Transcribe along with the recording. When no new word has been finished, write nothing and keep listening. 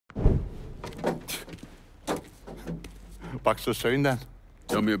Back so soon, then?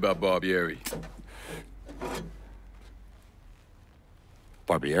 Tell me about Barbieri.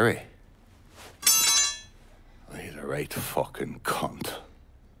 Barbieri? He's a right fucking cunt.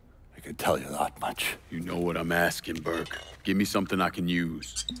 I can tell you that much. You know what I'm asking, Burke. Give me something I can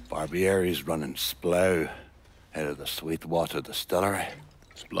use. Barbieri's running Splow out of the Sweetwater distillery.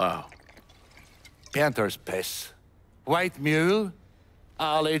 Splow. Painter's piss. White mule.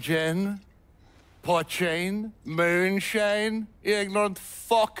 Alley gin. Poachine. Moonshine. You ignorant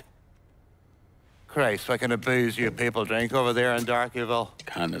fuck. Christ, what kind of booze you people drink over there in Darkyville?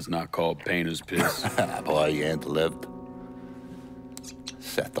 Kinda's not called painter's piss. Boy, you ain't lived.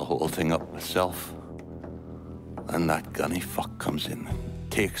 Set the whole thing up myself. And that gunny fuck comes in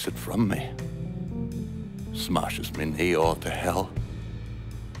and takes it from me. Smashes me knee all to hell.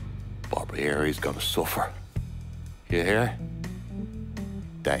 Barbieri's gotta suffer. You hear?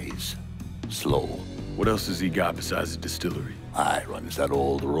 Dies. Slow. What else has he got besides the distillery? Aye, runs that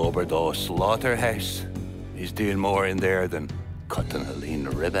old Robert O. slaughterhouse. He's doing more in there than cutting a lean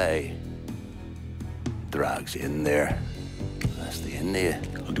ribeye. Drags in there. That's the India.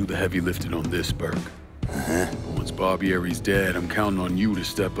 I'll do the heavy lifting on this, Burke. Uh-huh. Once Barbieri's dead, I'm counting on you to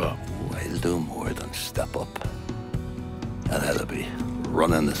step up. I'll do more than step up. I'll either be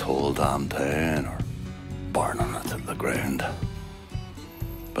running this whole damn town or burning it to the ground.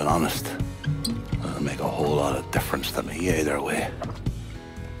 But honest, it'll make a whole lot of difference to me either way.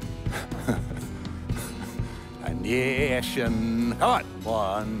 A nation, come on,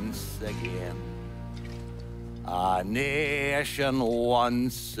 once again. A nation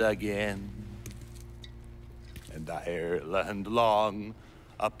once again. And Ireland long,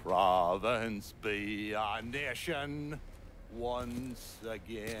 a province be a nation once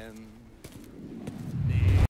again.